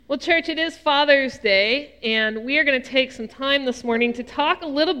Well, church, it is Father's Day, and we are going to take some time this morning to talk a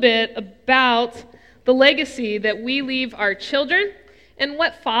little bit about the legacy that we leave our children and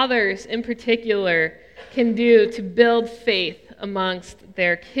what fathers in particular can do to build faith amongst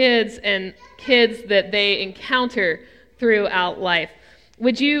their kids and kids that they encounter throughout life.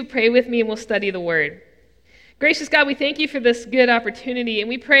 Would you pray with me and we'll study the Word? Gracious God, we thank you for this good opportunity, and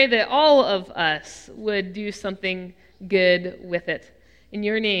we pray that all of us would do something good with it. In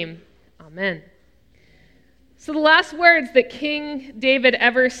your name, amen. So the last words that King David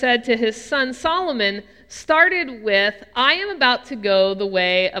ever said to his son Solomon started with, "I am about to go the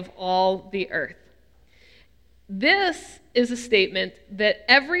way of all the earth." This is a statement that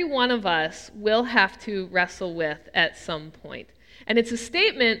every one of us will have to wrestle with at some point. And it's a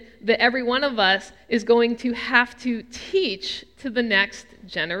statement that every one of us is going to have to teach to the next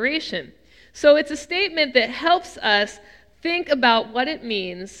generation. So it's a statement that helps us think about what it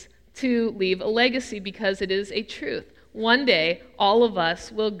means to leave a legacy, because it is a truth. One day, all of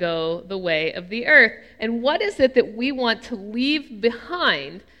us will go the way of the earth. And what is it that we want to leave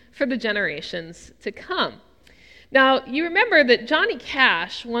behind for the generations to come? Now, you remember that Johnny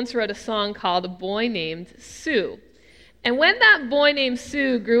Cash once wrote a song called "A Boy Named Sue." And when that boy named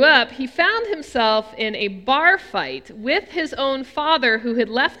Sue grew up, he found himself in a bar fight with his own father, who had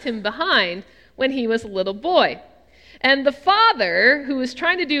left him behind when he was a little boy. And the father, who was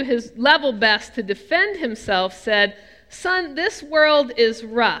trying to do his level best to defend himself, said, "Son, this world is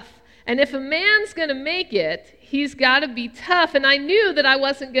rough, and if a man's going to make it, he's got to be tough, and I knew that I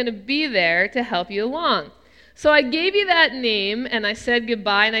wasn't going to be there to help you along. So I gave you that name, and I said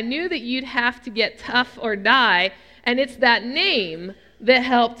goodbye, and I knew that you'd have to get tough or die, and it's that name that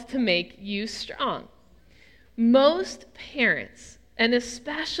helped to make you strong." Most parents, and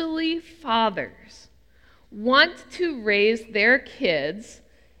especially fathers, want to raise their kids,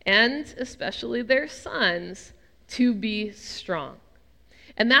 and especially their sons, to be strong.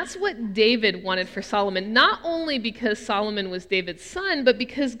 And that's what David wanted for Solomon, not only because Solomon was David's son, but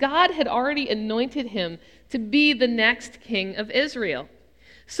because God had already anointed him to be the next king of Israel.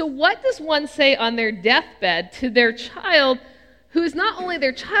 So what does one say on their deathbed to their child, who is not only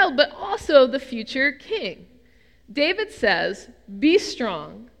their child, but also the future king? David says, "Be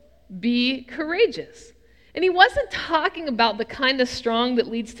strong, be courageous." And he wasn't talking about the kind of strong that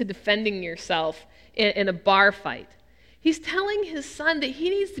leads to defending yourself in a bar fight. He's telling his son that he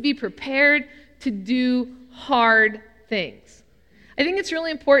needs to be prepared to do hard things. I think it's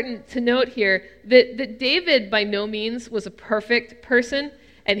really important to note here that David by no means was a perfect person,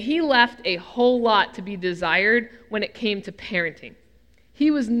 and he left a whole lot to be desired when it came to parenting. He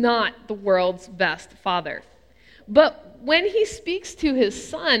was not the world's best father. But when he speaks to his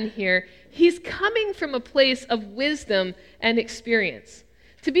son here, he's coming from a place of wisdom and experience.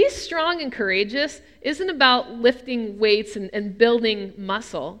 To be strong and courageous isn't about lifting weights and building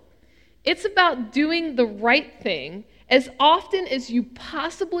muscle. It's about doing the right thing as often as you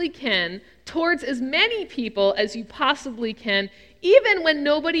possibly can towards as many people as you possibly can, even when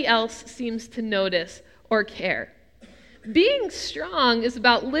nobody else seems to notice or care. Being strong is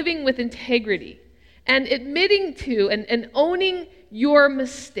about living with integrity and admitting to and owning your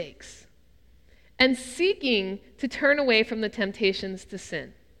mistakes and seeking to turn away from the temptations to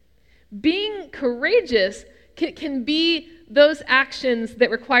sin. Being courageous can be those actions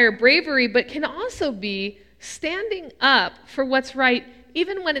that require bravery, but can also be standing up for what's right,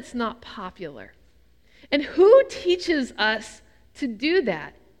 even when it's not popular. And who teaches us to do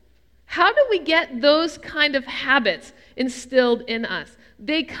that? How do we get those kind of habits instilled in us?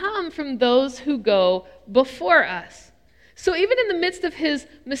 They come from those who go before us. So even in the midst of his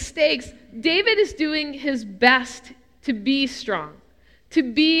mistakes, David is doing his best to be strong, to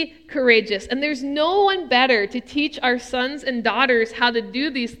be courageous. And there's no one better to teach our sons and daughters how to do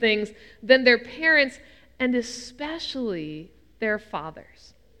these things than their parents, and especially their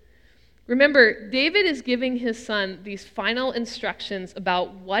fathers. Remember, David is giving his son these final instructions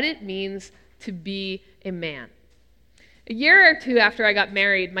about what it means to be a man. A year or two after I got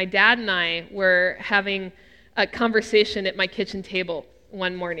married, my dad and I were having a conversation at my kitchen table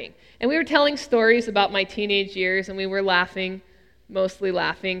one morning. And we were telling stories about my teenage years, and we were laughing, mostly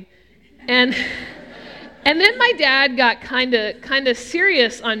laughing. And then my dad got kind of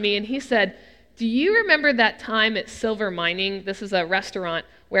serious on me, and he said, "Do you remember that time at Silver Mining?" This is a restaurant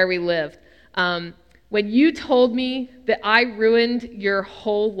where we lived. "When you told me that I ruined your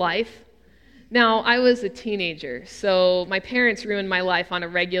whole life?" Now, I was a teenager, so my parents ruined my life on a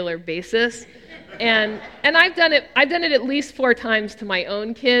regular basis. And I've done it at least 4 times to my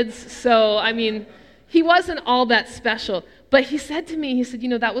own kids, so I mean, he wasn't all that special. But he said to me, he said,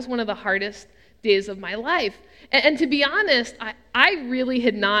 that was one of the hardest days of my life. And to be honest, I really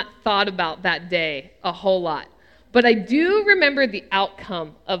had not thought about that day a whole lot. But I do remember the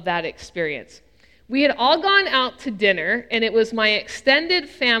outcome of that experience. We had all gone out to dinner, and it was my extended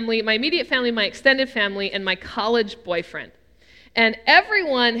family, my immediate family, my extended family, and my college boyfriend. And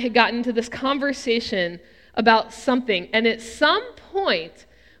everyone had gotten into this conversation about something. And at some point,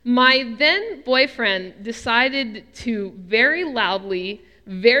 my then boyfriend decided to very loudly,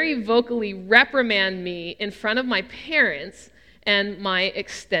 very vocally reprimand me in front of my parents and my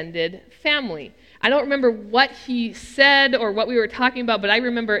extended family. I don't remember what he said or what we were talking about, but I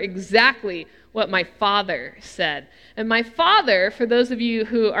remember exactly what my father said. And my father, for those of you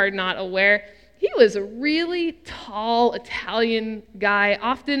who are not aware, he was a really tall Italian guy,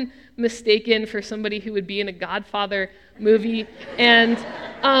 often mistaken for somebody who would be in a Godfather movie. And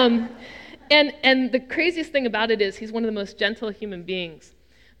the craziest thing about it is he's one of the most gentle human beings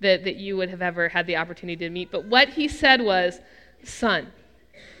that you would have ever had the opportunity to meet. But what he said was, "Son,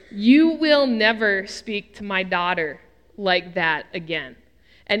 you will never speak to my daughter like that again.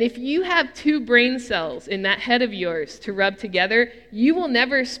 And if you have 2 brain cells in that head of yours to rub together, you will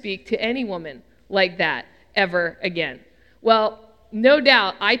never speak to any woman like that ever again." Well, no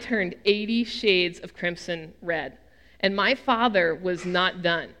doubt I turned 80 shades of crimson red. And my father was not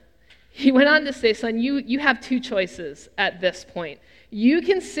done. He went on to say, "Son, you have 2 choices at this point. You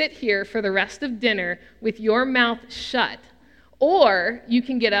can sit here for the rest of dinner with your mouth shut, or you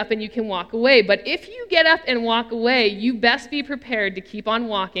can get up and you can walk away. But if you get up and walk away, you best be prepared to keep on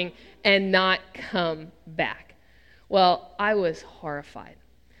walking and not come back." Well, I was horrified.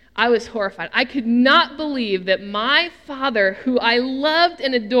 I could not believe that my father, who I loved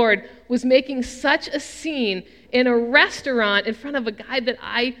and adored, was making such a scene in a restaurant in front of a guy that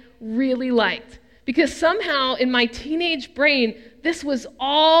I really liked. Because somehow in my teenage brain, this was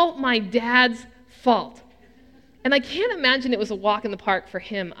all my dad's fault. And I can't imagine it was a walk in the park for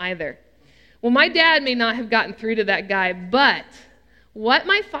him either. Well, my dad may not have gotten through to that guy, but what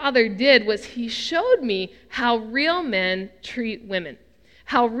my father did was he showed me how real men treat women,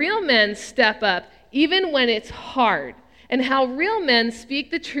 how real men step up even when it's hard, and how real men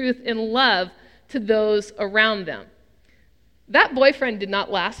speak the truth in love to those around them. That boyfriend did not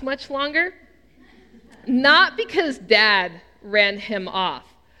last much longer, not because Dad ran him off,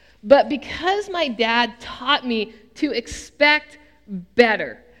 but because my dad taught me to expect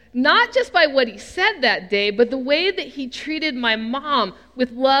better. Not just by what he said that day, but the way that he treated my mom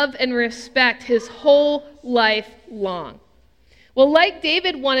with love and respect his whole life long. Well, like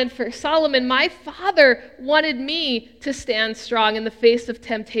David wanted for Solomon, my father wanted me to stand strong in the face of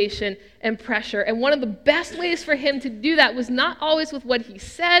temptation and pressure. And one of the best ways for him to do that was not always with what he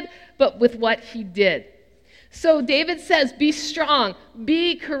said, but with what he did. So David says, "Be strong,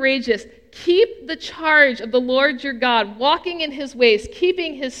 be courageous, keep the charge of the Lord your God, walking in his ways,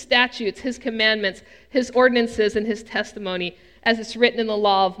 keeping his statutes, his commandments, his ordinances, and his testimony, as it's written in the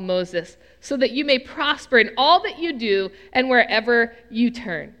law of Moses, so that you may prosper in all that you do and wherever you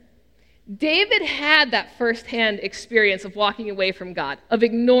turn." David had that firsthand experience of walking away from God, of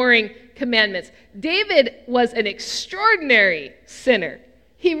ignoring commandments. David was an extraordinary sinner.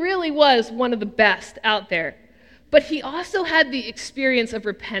 He really was one of the best out there. But he also had the experience of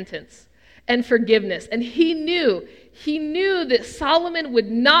repentance and forgiveness. And he knew that Solomon would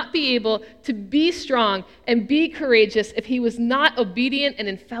not be able to be strong and be courageous if he was not obedient and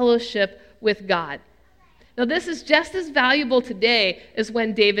in fellowship with God. Now, this is just as valuable today as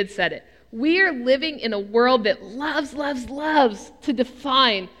when David said it. We are living in a world that loves to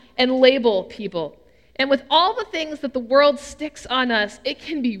define and label people. And with all the things that the world sticks on us, it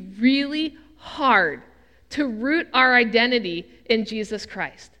can be really hard to root our identity in Jesus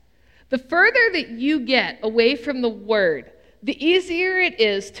Christ. The further that you get away from the Word, the easier it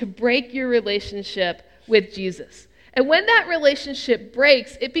is to break your relationship with Jesus. And when that relationship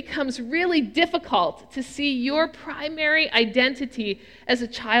breaks, it becomes really difficult to see your primary identity as a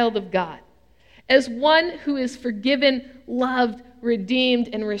child of God, as one who is forgiven, loved, redeemed,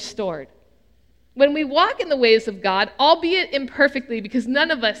 and restored. When we walk in the ways of God, albeit imperfectly, because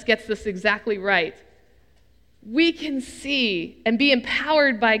none of us gets this exactly right, we can see and be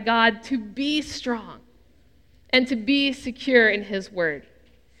empowered by God to be strong and to be secure in his word.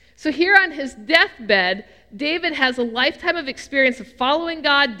 So here on his deathbed, David has a lifetime of experience of following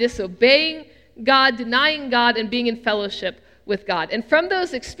God, disobeying God, denying God, and being in fellowship with God. And from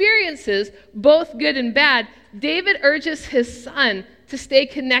those experiences, both good and bad, David urges his son to stay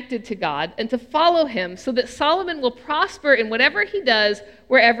connected to God and to follow him so that Solomon will prosper in whatever he does,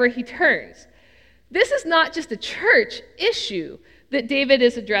 wherever he turns. This is not just a church issue that David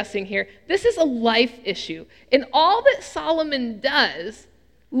is addressing here. This is a life issue. And all that Solomon does,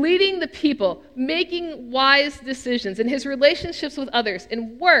 leading the people, making wise decisions in his relationships with others,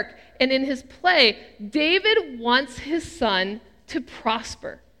 in work and in his play, David wants his son to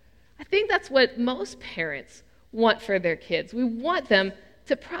prosper. I think that's what most parents want for their kids. We want them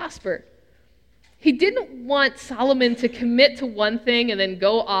to prosper. He didn't want Solomon to commit to one thing and then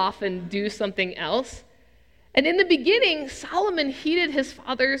go off and do something else. And in the beginning, Solomon heeded his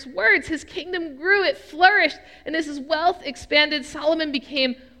father's words. His kingdom grew, it flourished, and as his wealth expanded, Solomon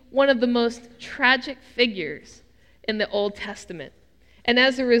became one of the most tragic figures in the Old Testament. And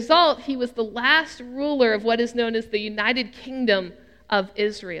as a result, he was the last ruler of what is known as the United Kingdom of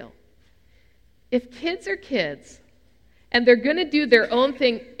Israel. If kids are kids, and they're going to do their own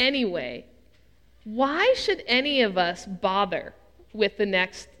thing anyway, why should any of us bother with the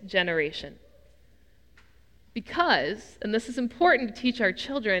next generation? Because, and this is important to teach our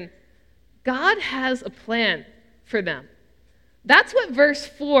children, God has a plan for them. That's what verse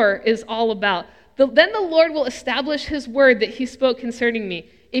 4 is all about. Then the Lord will establish his word that he spoke concerning me.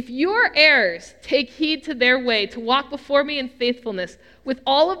 If your heirs take heed to their way, to walk before me in faithfulness, with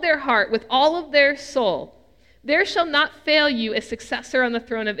all of their heart, with all of their soul, there shall not fail you a successor on the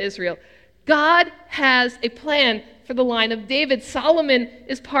throne of Israel. God has a plan for the line of David. Solomon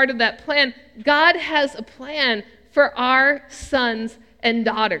is part of that plan. God has a plan for our sons and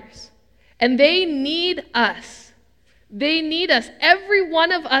daughters. And they need us. They need us. Every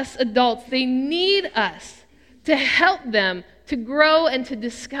one of us adults, they need us to help them to grow and to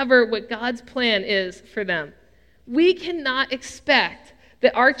discover what God's plan is for them. We cannot expect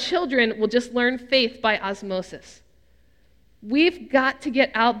that our children will just learn faith by osmosis. We've got to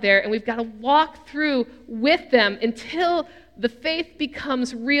get out there and we've got to walk through with them until the faith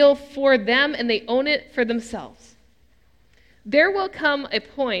becomes real for them and they own it for themselves. There will come a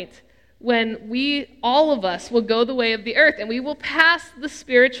point when all of us, will go the way of the earth and we will pass the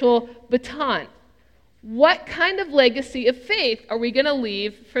spiritual baton. What kind of legacy of faith are we going to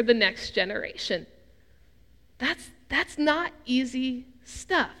leave for the next generation? That's not easy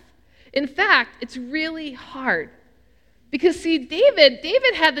stuff. In fact, it's really hard. Because see,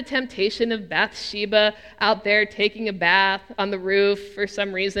 David had the temptation of Bathsheba out there taking a bath on the roof for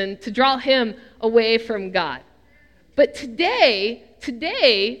some reason to draw him away from God. But today,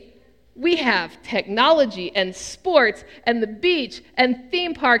 we have technology and sports and the beach and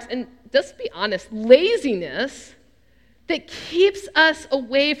theme parks and, let's be honest, laziness that keeps us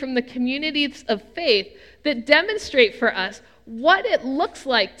away from the communities of faith that demonstrate for us what it looks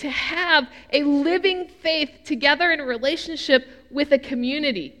like to have a living faith together in a relationship with a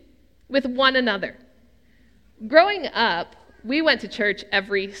community, with one another. Growing up, we went to church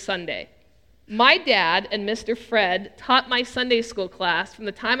every Sunday. My dad and Mr. Fred taught my Sunday school class from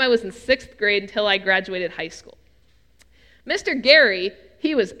the time I was in 6th grade until I graduated high school. Mr. Gary,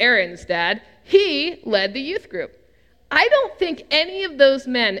 he was Aaron's dad, he led the youth group. I don't think any of those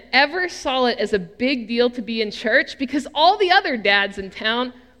men ever saw it as a big deal to be in church because all the other dads in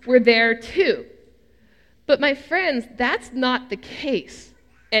town were there too. But my friends, that's not the case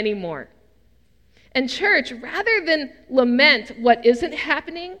anymore. And church, rather than lament what isn't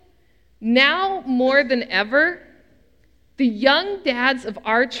happening, now more than ever, the young dads of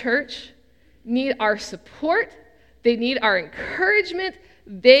our church need our support, they need our encouragement,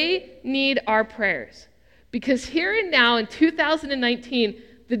 they need our prayers. Because here and now in 2019,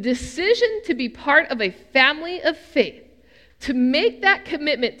 the decision to be part of a family of faith, to make that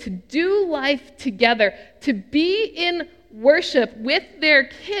commitment to do life together, to be in worship with their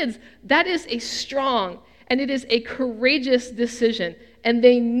kids, that is a strong and it is a courageous decision. And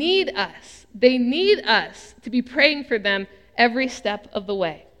they need us. They need us to be praying for them every step of the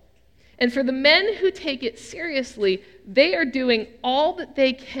way. And for the men who take it seriously, they are doing all that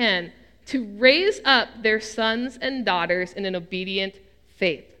they can to raise up their sons and daughters in an obedient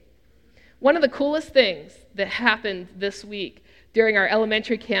faith. One of the coolest things that happened this week during our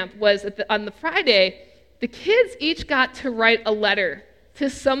elementary camp was on the Friday, the kids each got to write a letter to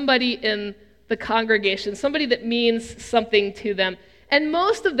somebody in the congregation, somebody that means something to them. And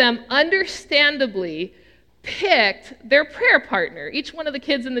most of them, understandably, picked their prayer partner. Each one of the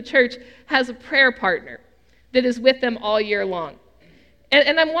kids in the church has a prayer partner that is with them all year long.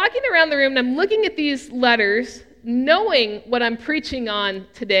 And I'm walking around the room and I'm looking at these letters, knowing what I'm preaching on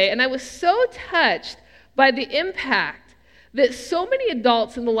today, and I was so touched by the impact that so many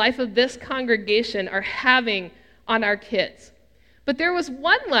adults in the life of this congregation are having on our kids. But there was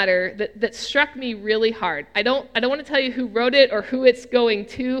one letter that struck me really hard. I don't want to tell you who wrote it or who it's going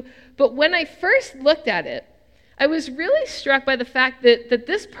to, But when I first looked at it, I was really struck by the fact that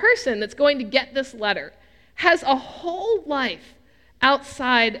this person that's going to get this letter has a whole life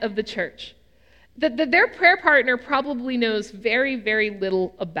outside of the church that their prayer partner probably knows very, very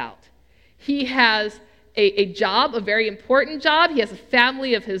little about. He has a job, a very important job. He has a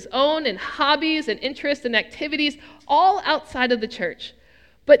family of his own and hobbies and interests and activities all outside of the church.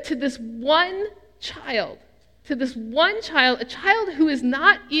 But to this one child, a child who is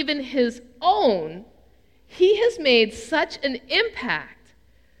not even his own, he has made such an impact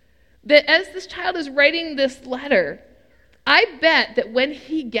that as this child is writing this letter, I bet that when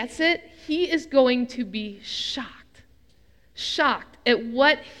he gets it, he is going to be shocked at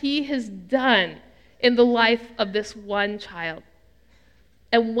what he has done in the life of this one child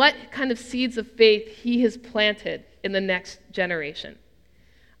and what kind of seeds of faith he has planted in the next generation.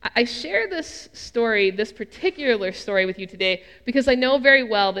 I share this story, this particular story with you today because I know very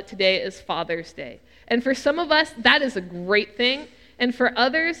well that today is Father's Day. And for some of us, that is a great thing. And for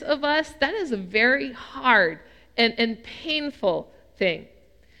others of us, that is a very hard and painful thing.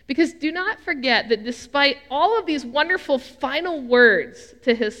 Because do not forget that despite all of these wonderful final words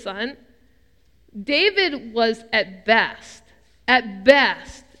to his son, David was at best,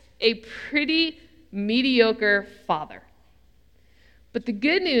 a pretty mediocre father. But the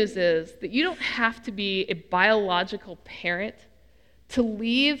good news is that you don't have to be a biological parent to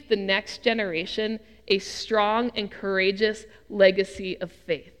leave the next generation a strong and courageous legacy of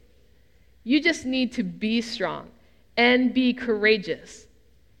faith. You just need to be strong and be courageous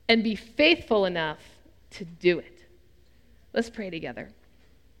and be faithful enough to do it. Let's pray together.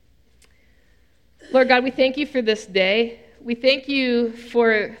 Lord God, we thank you for this day. We thank you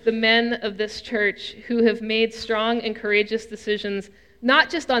for the men of this church who have made strong and courageous decisions, not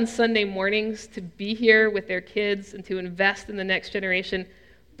just on Sunday mornings to be here with their kids and to invest in the next generation,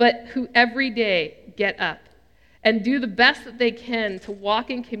 but who every day get up and do the best that they can to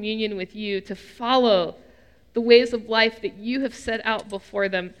walk in communion with you, to follow the ways of life that you have set out before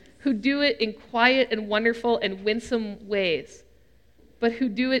them, who do it in quiet and wonderful and winsome ways, but who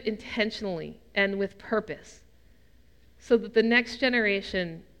do it intentionally and with purpose, so that the next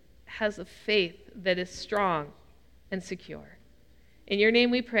generation has a faith that is strong and secure. In your name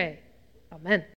we pray. Amen.